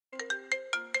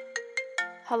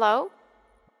Hello?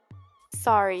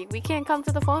 Sorry, we can't come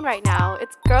to the phone right now.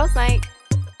 It's girls' night.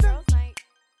 Girls' night.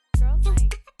 Girls'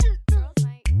 night. Girls'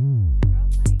 night.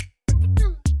 Girls' night.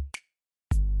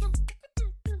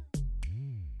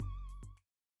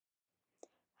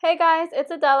 Hey guys,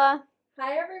 it's Adela.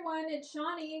 Hi everyone, it's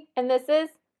Shawnee. And this is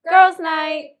Girls'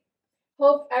 Night.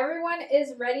 Hope everyone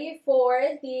is ready for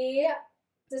the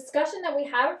discussion that we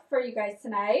have for you guys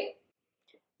tonight.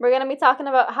 We're going to be talking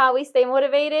about how we stay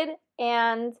motivated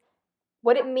and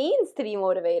what it means to be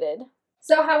motivated.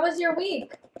 So how was your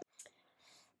week?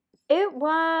 It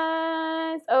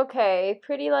was okay.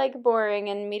 Pretty boring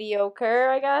and mediocre,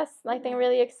 I guess. Nothing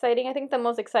really exciting. I think the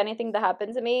most exciting thing that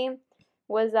happened to me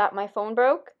was that my phone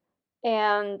broke.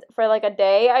 And for a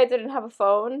day, I didn't have a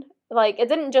phone. It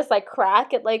didn't just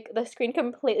crack. It the screen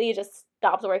completely just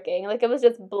stopped working. It was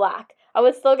just black. I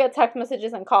would still get text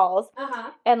messages and calls.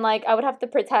 And I would have to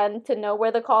pretend to know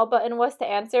where the call button was to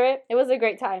answer it. It was a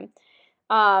great time.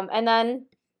 And then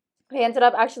I ended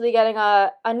up actually getting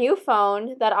a new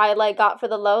phone that I got for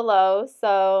the low.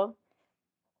 So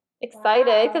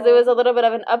excited because it was a little bit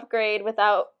of an upgrade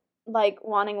without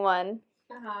wanting one.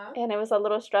 And it was a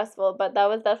little stressful, but that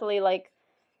was definitely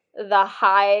the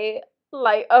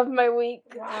highlight of my week.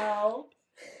 Wow.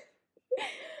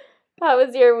 How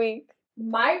was your week?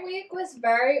 My week was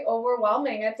very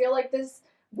overwhelming. I feel like this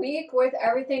week with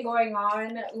everything going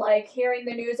on, hearing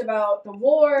the news about the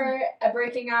war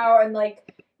breaking out and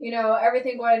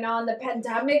everything going on, the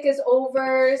pandemic is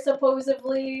over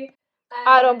supposedly.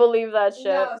 I don't believe that shit.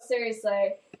 No,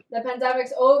 seriously. The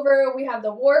pandemic's over, we have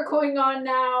the war going on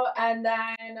now, and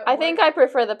then... I think I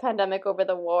prefer the pandemic over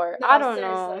the war. No, I don't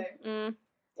seriously. know.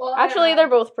 Well, actually, they're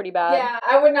both pretty bad. Yeah,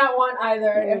 I would not want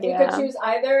either. If we could choose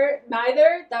neither,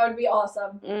 that would be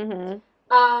awesome.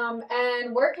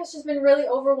 And work has just been really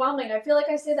overwhelming. I feel like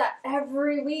I say that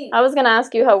every week. I was gonna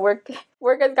ask you how work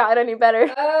has gotten any better.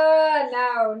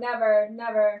 No,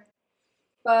 never.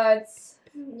 But,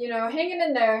 hanging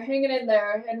in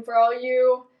there. And for all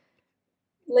you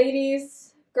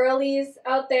ladies, girlies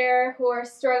out there who are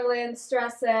struggling,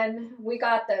 stressing, we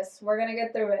got this. We're gonna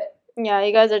get through it. Yeah,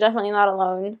 you guys are definitely not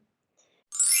alone.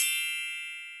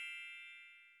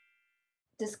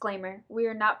 Disclaimer: we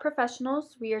are not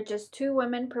professionals. We are just two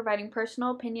women providing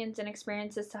personal opinions and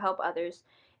experiences to help others.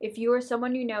 If you or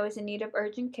someone you know is in need of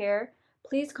urgent care,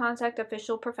 please contact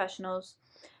official professionals.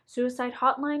 Suicide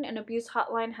hotline and abuse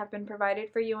hotline have been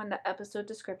provided for you in the episode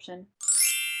description.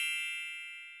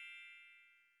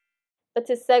 But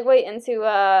to segue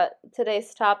into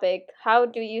today's topic, how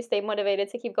do you stay motivated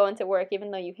to keep going to work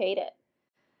even though you hate it?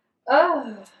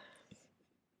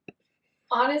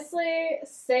 Honestly,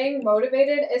 staying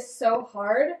motivated is so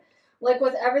hard.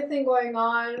 With everything going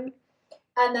on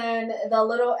and then the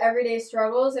little everyday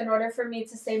struggles, in order for me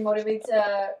to stay motivated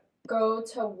to go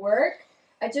to work,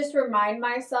 I just remind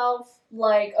myself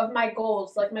of my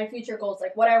goals, my future goals,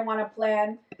 what I want to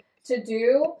plan to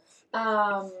do.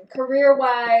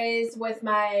 Career-wise, with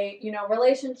my,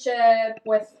 relationship,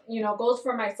 with, goals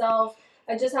for myself.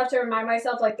 I just have to remind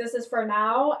myself, this is for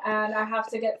now, and I have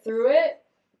to get through it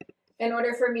in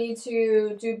order for me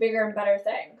to do bigger and better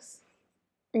things.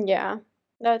 Yeah,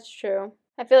 that's true.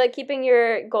 I feel like keeping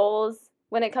your goals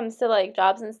when it comes to,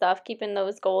 jobs and stuff, keeping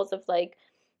those goals of,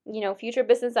 future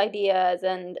business ideas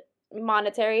and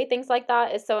monetary things like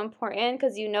that is so important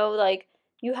because, you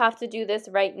have to do this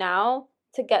right now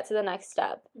to get to the next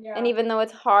step. Yeah. And even though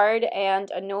it's hard and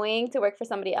annoying to work for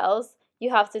somebody else, you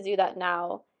have to do that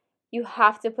now. You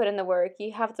have to put in the work.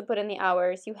 You have to put in the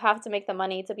hours. You have to make the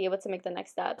money to be able to make the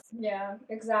next steps. Yeah,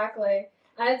 exactly.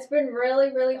 And it's been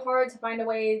really, really hard to find a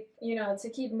way, to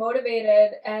keep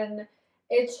motivated. And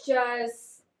it's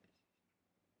just,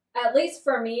 at least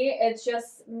for me, it's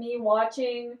just me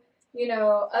watching,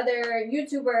 other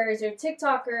YouTubers or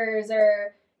TikTokers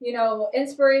or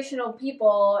inspirational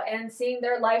people and seeing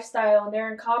their lifestyle and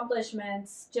their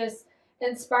accomplishments just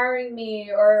inspiring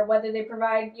me, or whether they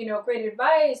provide, great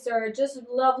advice or just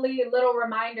lovely little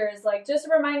reminders, just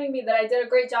reminding me that I did a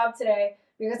great job today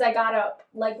because I got up.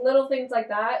 Little things like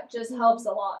that just helps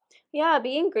a lot. Yeah,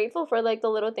 being grateful for, the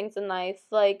little things in life,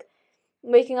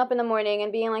 waking up in the morning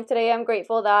and being today I'm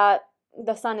grateful that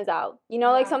the sun is out.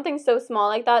 Something so small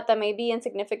like that may be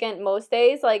insignificant most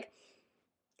days,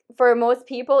 for most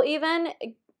people even,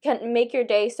 can make your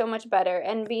day so much better.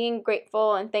 And being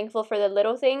grateful and thankful for the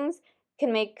little things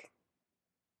can make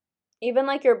even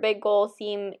your big goals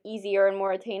seem easier and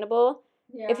more attainable.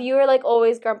 Yeah. If you are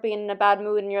always grumpy and in a bad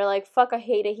mood and you're fuck, I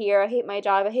hate it here, I hate my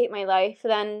job, I hate my life,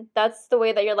 then that's the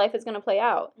way that your life is going to play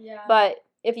out. Yeah. But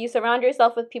if you surround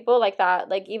yourself with people like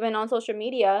that, even on social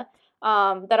media,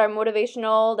 that are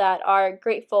motivational, that are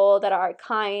grateful, that are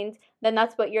kind, then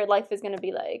that's what your life is going to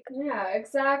be like. Yeah,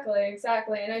 exactly.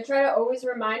 And I try to always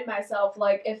remind myself,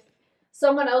 like, if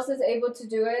someone else is able to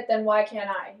do it, then why can't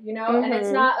I? And it's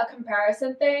not a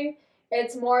comparison thing.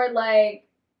 It's more like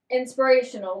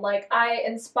inspirational. Like, I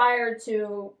inspire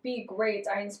to be great.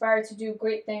 I inspire to do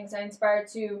great things. I inspire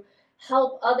to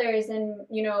help others and,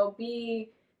 be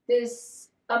this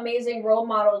amazing role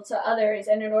model to others.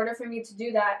 And in order for me to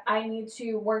do that, I need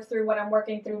to work through what I'm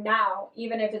working through now,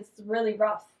 even if it's really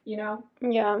rough,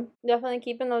 Yeah, definitely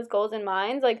keeping those goals in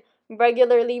mind, like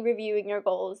regularly reviewing your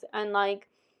goals, and like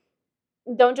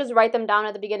don't just write them down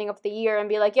at the beginning of the year and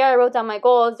be like, yeah, I wrote down my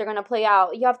goals, they're going to play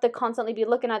out. You have to constantly be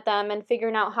looking at them and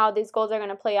figuring out how these goals are going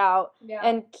to play out. Yeah.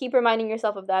 And keep reminding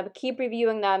yourself of them, keep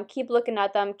reviewing them, keep looking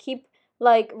at them, keep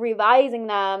like revising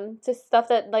them to stuff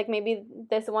that like maybe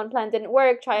this one plan didn't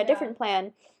work, try a different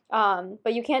plan.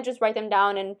 But you can't just write them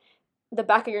down in the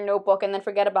back of your notebook and then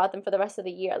forget about them for the rest of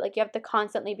the year. Like, you have to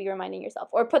constantly be reminding yourself,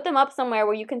 or put them up somewhere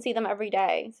where you can see them every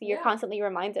day, so you're constantly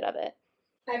reminded of it.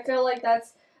 I feel like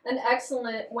that's an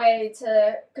excellent way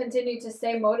to continue to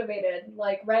stay motivated,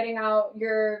 like writing out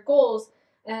your goals.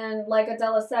 And like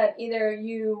Adela said, either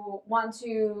you want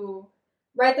to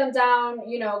write them down,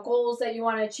 goals that you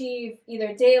want to achieve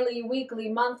either daily, weekly,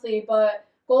 monthly, but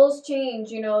goals change,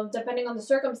 depending on the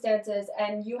circumstances,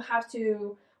 and you have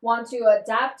to want to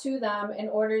adapt to them in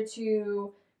order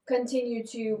to continue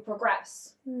to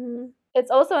progress. Mm-hmm. It's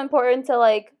also important to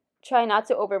like try not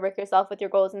to overwork yourself with your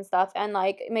goals and stuff, and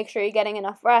like make sure you're getting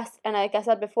enough rest. And like I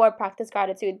said before, practice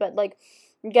gratitude, but like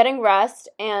getting rest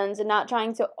and not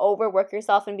trying to overwork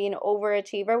yourself and be an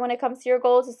overachiever when it comes to your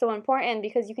goals is so important,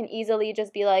 because you can easily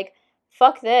just be like,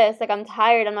 fuck this, like I'm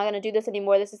tired, I'm not going to do this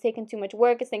anymore, this is taking too much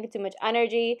work, it's taking too much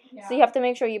energy. So you have to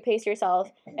make sure you pace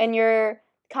yourself and you're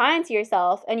kind to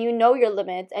yourself, and you know your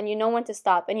limits, and you know when to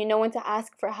stop, and you know when to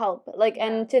ask for help, like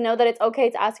and to know that it's okay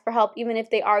to ask for help even if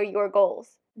they are your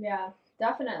goals. Yeah,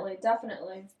 definitely.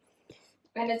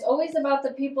 And it's always about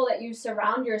the people that you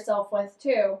surround yourself with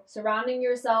too. Surrounding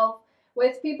yourself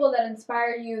with people that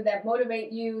inspire you, that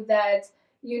motivate you, that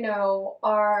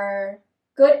are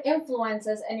good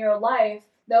influences in your life.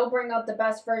 They'll bring out the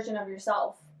best version of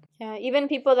yourself. Yeah, even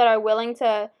people that are willing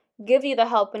to give you the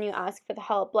help when you ask for the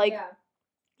help. Like,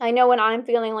 I know when I'm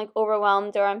feeling like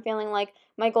overwhelmed, or I'm feeling like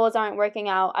my goals aren't working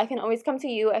out, I can always come to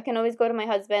you. I can always go to my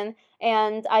husband,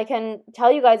 and I can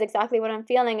tell you guys exactly what I'm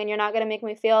feeling, and you're not going to make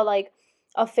me feel like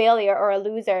a failure or a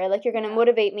loser. Like, you're going to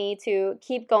motivate me to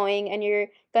keep going, and you're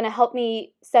going to help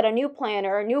me set a new plan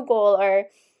or a new goal or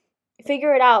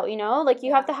figure it out, Like,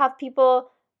 you have to have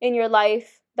people in your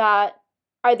life that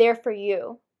are there for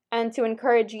you and to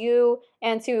encourage you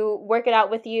and to work it out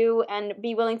with you and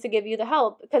be willing to give you the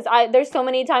help. Because there's so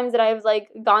many times that I've like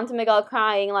gone to Miguel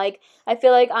crying, like, I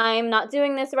feel like I'm not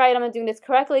doing this right, I'm not doing this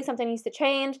correctly, something needs to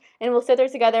change, and we'll sit there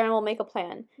together and we'll make a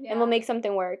plan and we'll make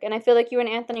something work. And I feel like you and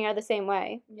Anthony are the same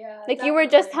way. Yeah, like definitely. You were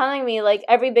just telling me, like,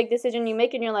 every big decision you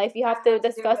make in your life, you have to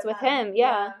discuss with him.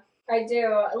 Yeah, I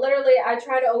do. Literally, I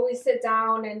try to always sit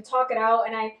down and talk it out,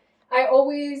 and I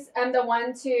always am the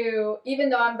one to, even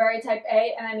though I'm very type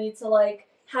A and I need to like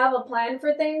have a plan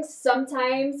for things,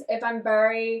 sometimes if I'm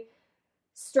very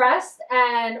stressed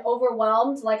and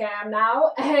overwhelmed like I am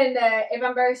now, and if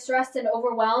I'm very stressed and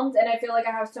overwhelmed and I feel like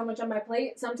I have so much on my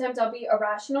plate, sometimes I'll be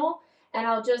irrational and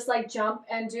I'll just like jump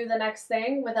and do the next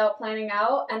thing without planning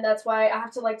out. And that's why I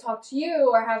have to like talk to you,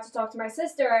 or I have to talk to my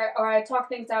sister, or I talk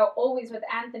things out always with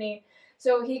Anthony,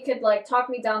 so he could like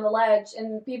talk me down the ledge,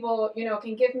 and people,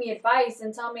 can give me advice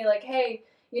and tell me like, hey,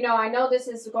 I know this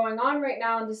is going on right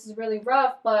now and this is really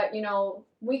rough, but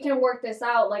we can work this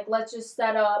out. Like, let's just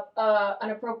set up an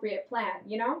appropriate plan,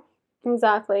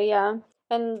 Exactly, yeah.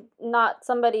 And not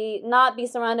be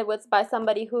surrounded by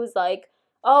somebody who's like,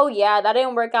 oh yeah, that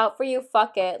didn't work out for you,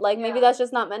 fuck it. Like, maybe that's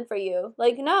just not meant for you.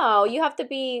 Like, no, you have to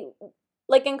be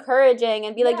like encouraging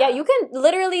and be like, yeah, you can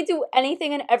literally do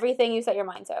anything and everything you set your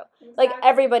mind to. Exactly. Like,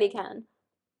 everybody can.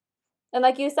 And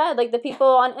like you said, like the people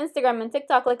on Instagram and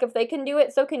TikTok, like if they can do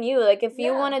it, so can you. Like, if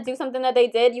you want to do something that they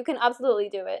did, you can absolutely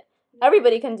do it.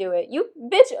 Everybody can do it. You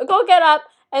bitch, go get up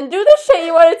and do the shit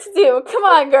you wanted to do. Come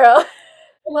on, girl.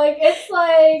 Like, it's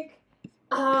like,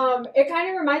 it kind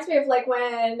of reminds me of like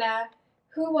when,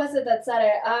 who was it that said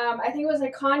it? I think it was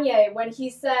like Kanye, when he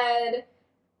said,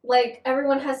 like,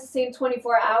 everyone has the same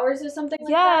 24 hours or something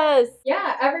like that.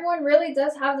 Yeah, everyone really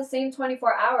does have the same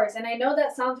 24 hours. And I know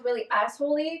that sounds really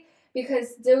assholey,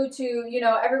 because due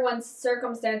to, everyone's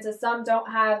circumstances, some don't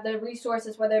have the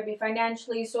resources, whether it be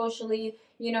financially, socially,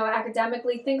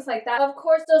 academically, things like that. Of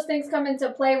course, those things come into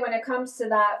play when it comes to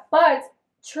that. But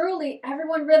truly,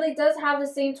 everyone really does have the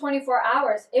same 24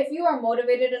 hours. If you are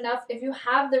motivated enough, if you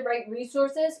have the right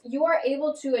resources, you are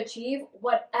able to achieve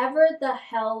whatever the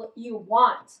hell you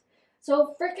want.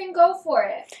 So freaking go for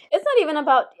it. It's not even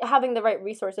about having the right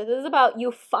resources. It's about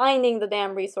you finding the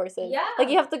damn resources. Yeah. Like,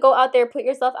 you have to go out there, put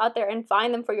yourself out there, and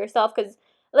find them for yourself. Because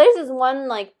there's this one,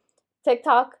 like,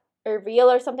 TikTok or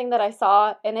reel or something that I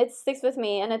saw, and it sticks with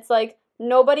me. And it's like,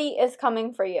 nobody is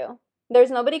coming for you. There's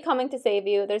nobody coming to save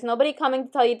you. There's nobody coming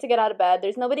to tell you to get out of bed.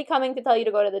 There's nobody coming to tell you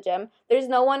to go to the gym. There's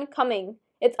no one coming.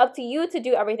 It's up to you to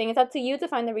do everything. It's up to you to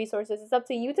find the resources. It's up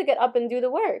to you to get up and do the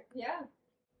work. Yeah.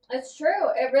 It's true.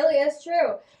 It really is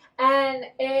true. And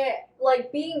it,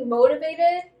 like, being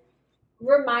motivated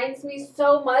reminds me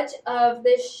so much of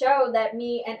this show that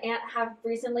me and Aunt have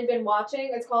recently been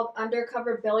watching. It's called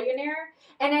Undercover Billionaire.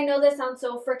 And I know this sounds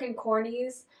so freaking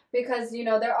cornies because, you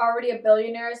know, they're already a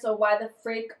billionaire, so why the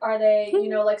freak are they, you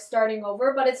know, like, starting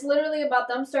over? But it's literally about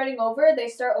them starting over. They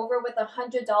start over with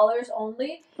 $100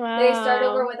 only. Wow. They start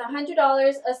over with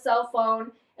 $100, a cell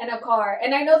phone, and a car.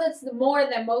 And I know that's more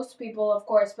than most people, of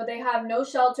course, but they have no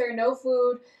shelter, no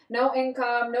food, no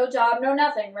income, no job, no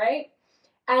nothing, right?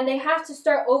 And they have to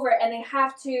start over, and they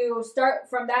have to start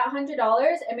from that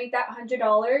 $100 and make that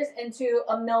 $100 into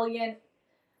 $1 million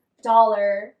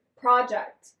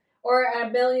project or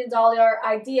 $1 million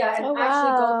idea and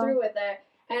actually go through with it.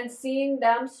 And seeing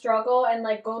them struggle and,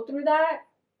 like, go through that,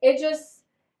 it just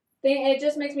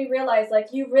makes me realize,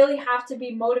 like, you really have to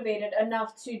be motivated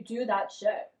enough to do that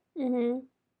shit. Mhm.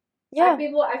 Yeah.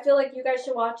 People, I feel like you guys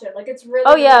should watch it. Like, it's really.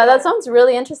 Oh yeah, really that good. sounds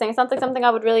really interesting. It sounds like something I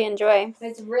would really enjoy.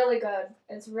 It's really good.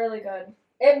 It's really good.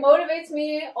 It motivates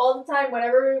me all the time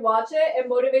whenever we watch it. It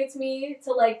motivates me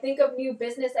to, like, think of new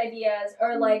business ideas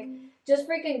or, like, just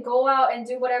freaking go out and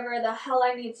do whatever the hell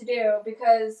I need to do,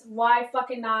 because why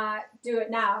fucking not do it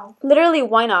now? Literally,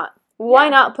 why not? Why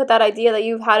not put that idea that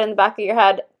you've had in the back of your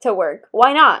head to work?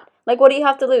 Why not? Like, what do you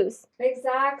have to lose?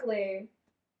 Exactly.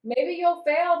 Maybe you'll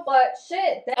fail, but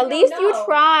shit. Then At least you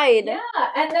tried. Yeah,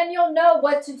 and then you'll know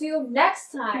what to do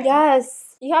next time.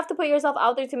 Yes. You have to put yourself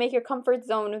out there to make your comfort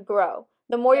zone grow.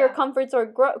 The more your comfort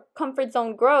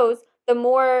zone grows, the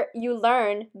more you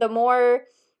learn, the more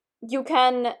you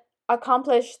can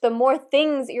accomplish, the more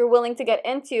things you're willing to get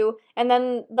into, and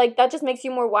then, like, that just makes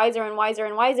you more wiser and wiser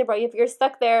and wiser. But if you're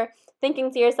stuck there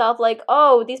thinking to yourself, like,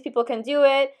 oh, these people can do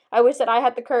it, I wish that I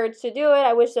had the courage to do it,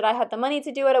 I wish that I had the money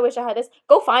to do it, I wish I had this,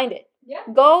 go find it. Yeah.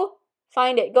 Go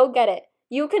find it. Go get it.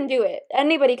 You can do it.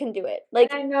 Anybody can do it.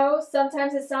 Like, I know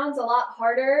sometimes it sounds a lot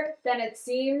harder than it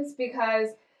seems, because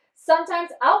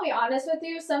sometimes, I'll be honest with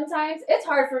you, sometimes it's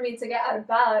hard for me to get out of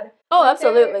bed. oh, Like,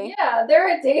 absolutely. there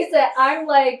are days that I'm,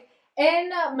 like, in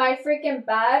my freaking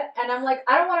bed and I'm like,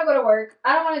 I don't want to go to work.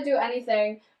 I don't want to do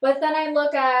anything. But then I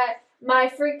look at my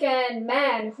freaking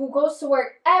man who goes to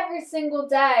work every single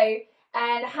day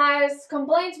and has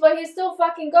complaints, but he still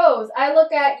fucking goes. I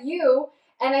look at you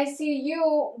and I see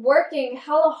you working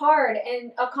hella hard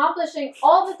and accomplishing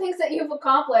all the things that you've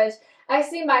accomplished. I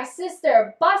see my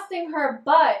sister busting her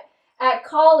butt at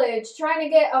college trying to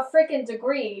get a freaking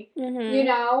degree, you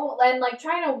know, and, like,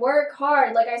 trying to work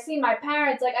hard. Like, I see my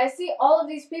parents, like, I see all of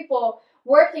these people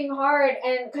working hard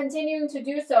and continuing to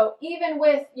do so, even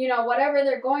with, you know, whatever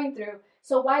they're going through.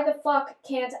 So why the fuck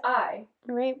can't I?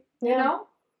 Right. You know?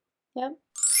 Yep.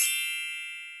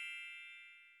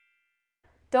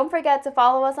 Don't forget to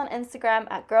follow us on Instagram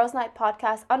at Girls Night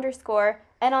Podcast _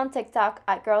 and on TikTok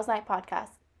at Girls Night Podcast.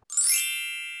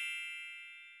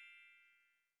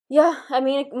 Yeah, I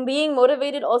mean, being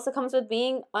motivated also comes with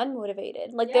being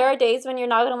unmotivated. Like, there are days when you're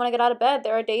not going to want to get out of bed.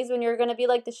 There are days when you're going to be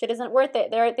like, this shit isn't worth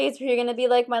it. There are days where you're going to be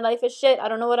like, my life is shit. I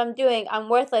don't know what I'm doing. I'm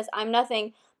worthless. I'm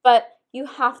nothing. But you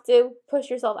have to push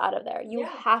yourself out of there. You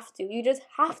have to. You just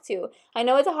have to. I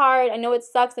know it's hard. I know it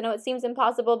sucks. I know it seems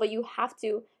impossible, but you have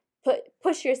to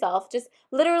push yourself. Just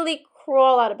literally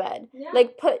crawl out of bed. Yeah.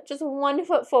 Like, put just 1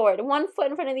 foot forward, 1 foot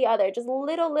in front of the other. Just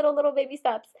little baby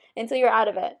steps until you're out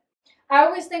of it. I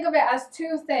always think of it as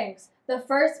two things. The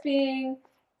first being,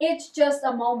 it's just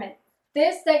a moment.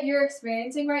 This that you're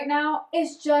experiencing right now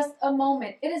is just a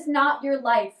moment. It is not your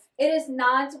life. It is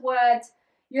not what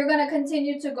you're going to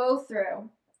continue to go through.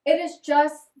 It is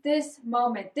just this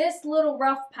moment, this little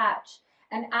rough patch.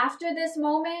 And after this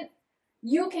moment,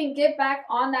 you can get back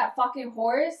on that fucking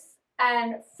horse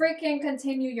and freaking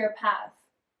continue your path.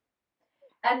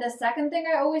 And the second thing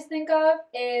I always think of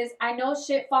is, I know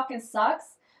shit fucking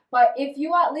sucks, but if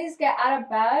you at least get out of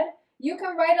bed, you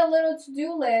can write a little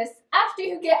to-do list. After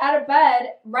you get out of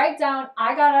bed, write down,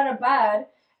 I got out of bed,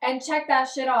 and check that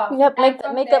shit off. Yep, make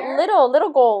it little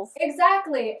goals.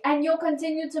 Exactly. And you'll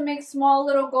continue to make small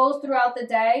little goals throughout the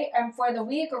day and for the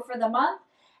week or for the month.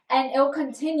 and it'll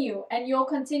continue, and you'll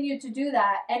continue to do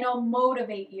that, and it'll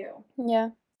motivate you. Yeah.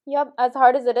 Yep, as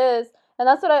hard as it is. And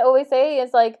that's what I always say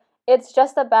is like, it's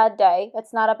just a bad day.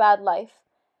 It's not a bad life.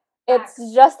 It's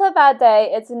Facts. just a bad day.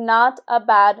 It's not a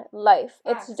bad life.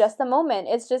 Facts. It's just a moment.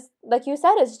 It's just, like you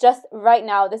said, it's just right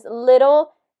now. This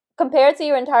little, compared to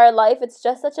your entire life, it's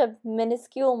just such a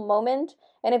minuscule moment.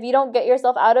 And if you don't get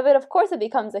yourself out of it, of course it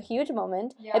becomes a huge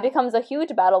moment. Yeah. It becomes a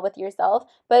huge battle with yourself.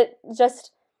 But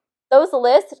just those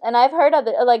lists, and I've heard of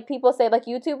it, like people say, like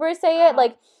YouTubers say it,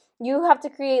 like you have to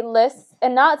create lists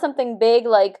and not something big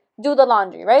like do the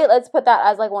laundry, right? Let's put that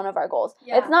as like one of our goals.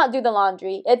 Yeah. It's not do the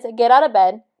laundry. It's get out of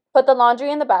bed, put the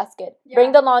laundry in the basket,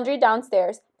 bring Yeah. the laundry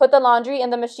downstairs, put the laundry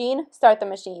in the machine, start the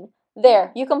machine.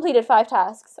 There, you completed 5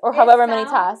 tasks or It however many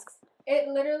sounds- tasks. It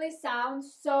literally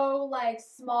sounds so like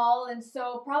small and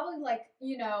so probably like,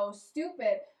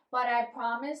 stupid, but I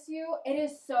promise you it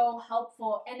is so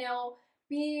helpful, and it'll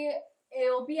be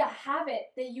a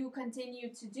habit that you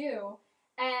continue to do,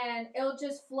 and it'll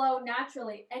just flow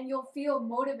naturally, and you'll feel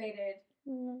motivated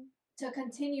to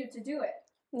continue to do it.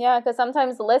 Yeah, because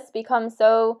sometimes lists become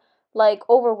so like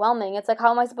overwhelming. It's like,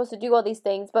 how am I supposed to do all these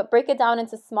things? But break it down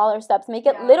into smaller steps. Make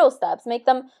it Yeah. little steps. Make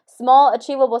them small,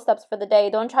 achievable steps for the day.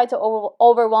 Don't try to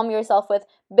overwhelm yourself with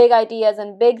big ideas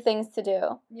and big things to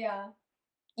do. Yeah.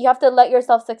 You have to let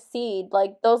yourself succeed.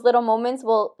 Like those little moments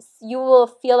you will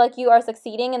feel like you are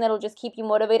succeeding, and it'll just keep you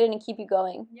motivated and keep you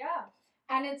going. Yeah.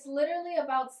 And it's literally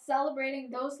about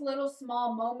celebrating those little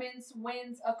small moments,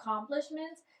 wins,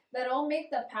 accomplishments that'll make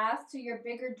the path to your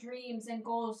bigger dreams and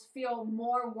goals feel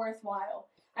more worthwhile.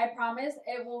 I promise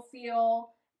it will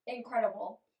feel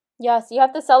incredible. Yes, you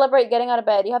have to celebrate getting out of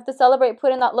bed. You have to celebrate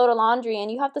putting that load of laundry in.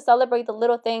 You have to celebrate the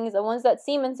little things, the ones that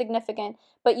seem insignificant.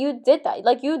 But you did that.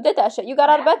 Like, you did that shit. You got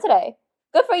out of Yeah. bed today.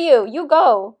 Good for you. You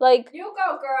go. Like, You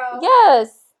go, girl.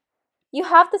 yes. You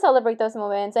have to celebrate those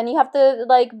moments. And you have to,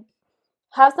 like,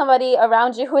 have somebody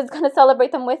around you who is going to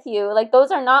celebrate them with you. Like,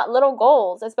 those are not little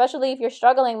goals, especially if you're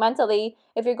struggling mentally,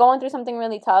 if you're going through something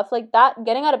really tough. Like, that,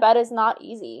 getting out of bed is not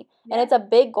easy. And Yeah. it's a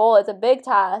big goal. It's a big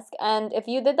task. And if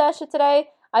you did that shit today,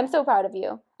 I'm so proud of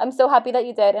you. I'm so happy that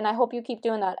you did. And I hope you keep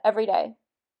doing that every day.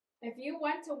 If you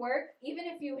went to work, even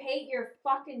if you hate your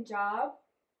fucking job,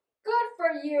 good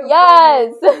for you.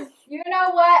 Yes. boo. You know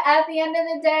what? At the end of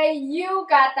the day, you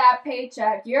got that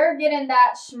paycheck. You're getting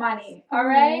that shmoney, all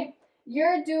right?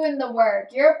 You're doing the work.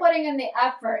 You're putting in the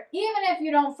effort. Even if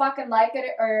you don't fucking like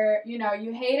it or,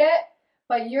 you hate it,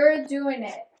 but you're doing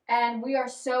it. And we are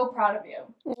so proud of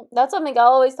you. That's what Miguel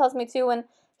always tells me too when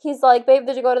he's like, babe,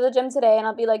 did you go to the gym today? And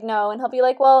I'll be like, no. And he'll be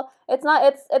like, well, it's not,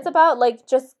 it's about like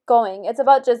just going. It's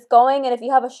about just going. And if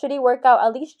you have a shitty workout,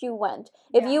 at least you went.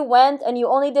 If Yeah. you went and you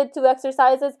only did 2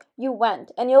 exercises, you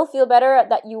went. And you'll feel better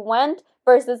that you went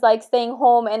versus like staying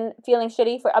home and feeling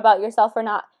shitty about yourself for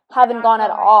not having Not gone at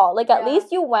going. all. Like, at Yeah.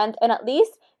 least you went, and at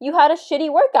least you had a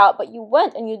shitty workout, but you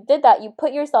went and you did that. You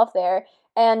put yourself there,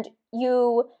 and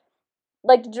you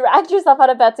like dragged yourself out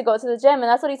of bed to go to the gym. And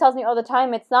that's what he tells me all the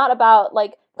time. It's not about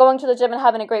like going to the gym and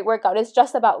having a great workout. It's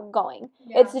just about going.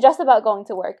 Yeah. It's just about going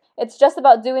to work. It's just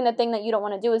about doing the thing that you don't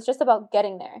want to do. It's just about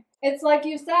getting there. It's like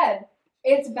you said,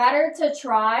 it's better to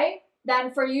try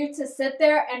than for you to sit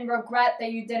there and regret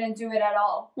that you didn't do it at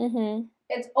all. Mm-hmm.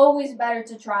 It's always better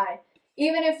to try.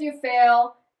 Even if you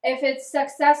fail, if it's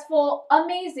successful,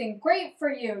 amazing, great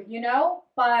for you,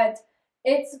 But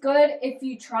it's good if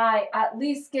you try. At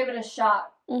least give it a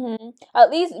shot. Mm-hmm. At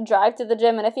least drive to the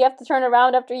gym. And if you have to turn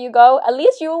around after you go, at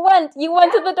least you went. You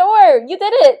went to the door. You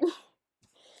did it.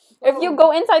 If you Boom.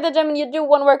 go inside the gym and you do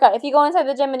one workout, if you go inside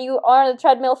the gym and you are on the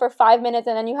treadmill for 5 minutes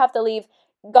and then you have to leave,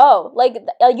 go. Like,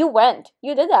 you went.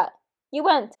 You did that. You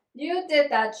went. You did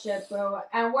that shit, bro.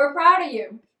 And we're proud of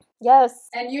you. Yes.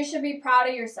 And you should be proud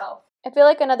of yourself. I feel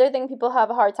like another thing people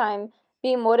have a hard time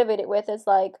being motivated with is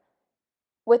like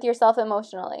with yourself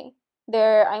emotionally.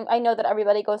 I know that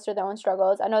everybody goes through their own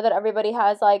struggles. I know that everybody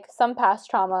has like some past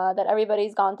trauma that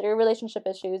everybody's gone through, relationship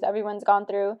issues. Everyone's gone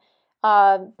through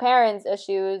parents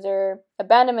issues or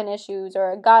abandonment issues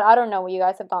or God, I don't know what you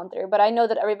guys have gone through, but I know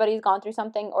that everybody's gone through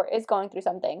something or is going through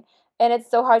something. And it's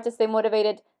so hard to stay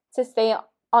motivated to stay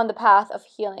on the path of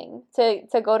healing, to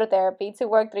go to therapy, to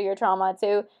work through your trauma,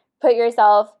 to put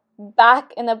yourself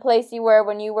back in the place you were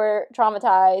when you were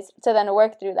traumatized, to then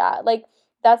work through that. Like,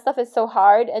 that stuff is so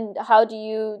hard. And how do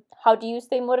you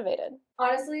stay motivated?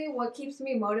 Honestly, what keeps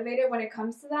me motivated when it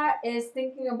comes to that is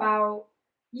thinking about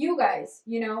you guys,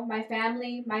 my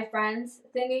family, my friends,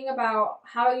 thinking about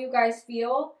how you guys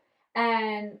feel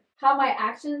and how my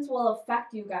actions will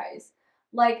affect you guys.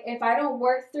 Like, if I don't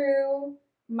work through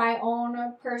my own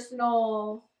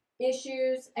personal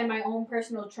issues and my own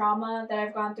personal trauma that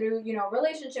I've gone through, you know,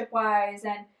 relationship wise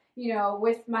and, you know,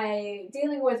 with my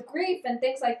dealing with grief and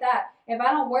things like that. If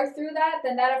I don't work through that,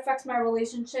 then that affects my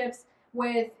relationships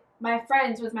with my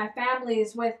friends, with my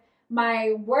families, with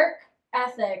my work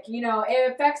ethic. You know,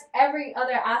 it affects every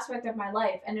other aspect of my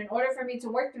life. And in order for me to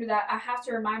work through that, I have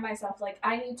to remind myself, like,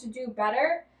 I need to do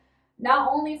better, not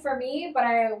only for me, but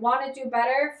I want to do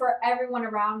better for everyone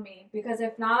around me. Because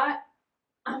if not,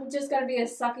 I'm just going to be a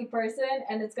sucky person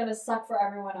and it's going to suck for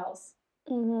everyone else.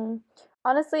 Mm-hmm.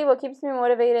 Honestly, what keeps me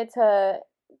motivated to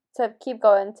keep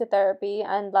going to therapy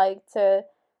and like to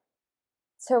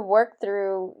work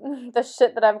through the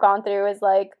shit that I've gone through is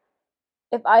like,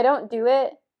 if I don't do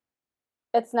it,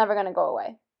 it's never gonna go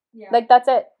away. Yeah. Like, that's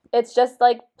it. It's just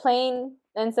like plain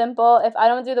and simple. If I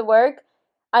don't do the work,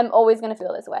 I'm always gonna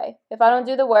feel this way. If I don't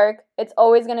do the work, it's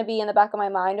always gonna be in the back of my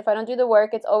mind. If I don't do the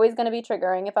work, it's always gonna be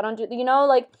triggering. If I don't do, you know,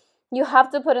 like, you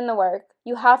have to put in the work.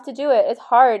 You have to do it. It's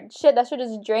hard. Shit, that shit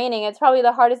is draining. It's probably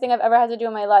the hardest thing I've ever had to do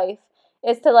in my life,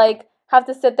 is to like have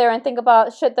to sit there and think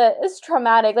about shit that is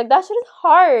traumatic. Like, that shit is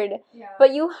hard. Yeah.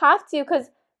 But you have to, because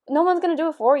no one's gonna do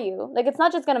it for you. Like, it's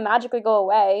not just gonna magically go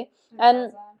away.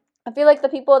 And I feel like the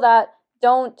people that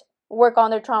don't work on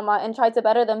their trauma and try to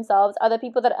better themselves are the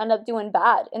people that end up doing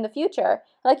bad in the future.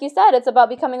 Like you said, it's about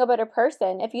becoming a better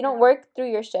person. If you don't work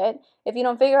through your shit, if you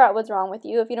don't figure out what's wrong with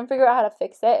you, if you don't figure out how to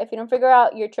fix it, if you don't figure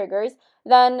out your triggers,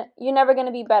 then you're never going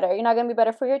to be better. You're not going to be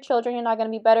better for your children. You're not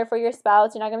going to be better for your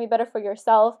spouse. You're not going to be better for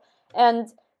yourself. And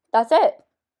that's it.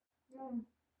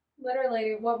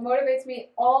 Literally, what motivates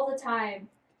me all the time,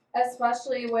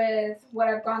 especially with what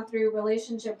I've gone through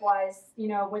relationship wise, you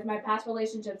know, with my past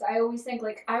relationships, I always think,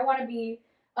 like, I want to be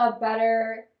a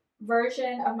better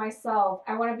version of myself.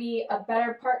 I want to be a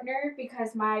better partner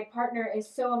because my partner is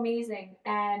so amazing,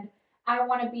 and I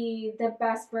want to be the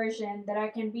best version that I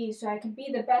can be so I can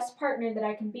be the best partner that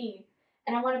I can be.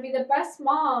 And I want to be the best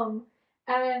mom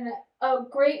and a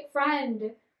great friend,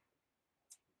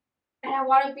 and I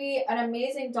want to be an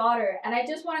amazing daughter, and I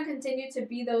just want to continue to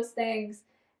be those things.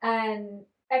 And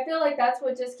I feel like that's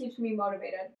what just keeps me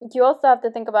motivated. You also have to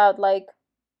think about, like,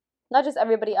 not just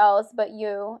everybody else, but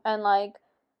you, and like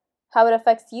how it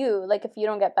affects you. Like, if you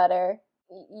don't get better,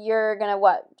 you're gonna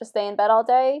what? Just stay in bed all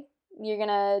day? You're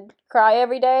gonna cry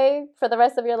every day for the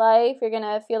rest of your life? You're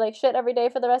gonna feel like shit every day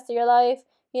for the rest of your life?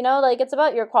 You know, like, it's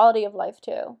about your quality of life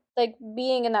too. Like,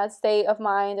 being in that state of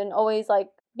mind and always like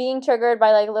being triggered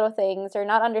by like little things, or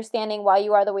not understanding why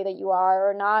you are the way that you are,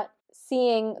 or not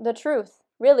seeing the truth.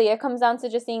 Really, it comes down to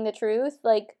just seeing the truth.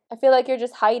 Like, I feel like you're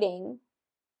just hiding,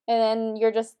 and then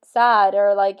you're just sad,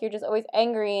 or like you're just always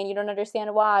angry and you don't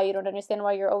understand why. You don't understand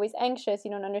why you're always anxious.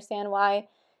 You don't understand why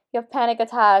you have panic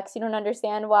attacks. You don't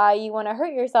understand why you want to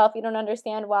hurt yourself. You don't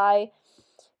understand why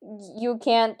you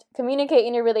can't communicate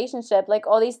in your relationship. Like,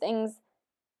 all these things,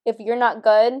 if you're not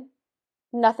good,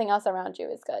 nothing else around you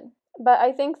is good. But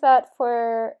I think that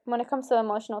for when it comes to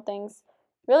emotional things,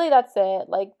 really that's it.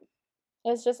 Like,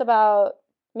 it's just about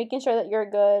making sure that you're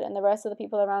good and the rest of the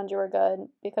people around you are good,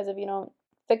 because if you don't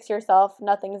fix yourself,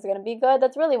 nothing's going to be good.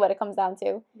 That's really what it comes down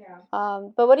to. Yeah.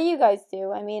 But what do you guys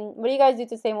do? I mean, what do you guys do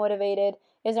to stay motivated?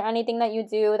 Is there anything that you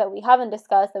do that we haven't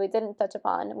discussed, that we didn't touch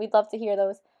upon? We'd love to hear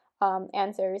those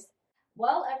answers.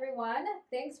 Well, everyone,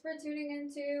 thanks for tuning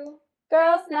into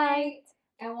Girls Night.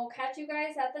 and we'll catch you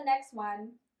guys at the next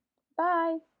one.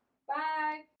 Bye.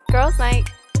 Bye. Girls Night.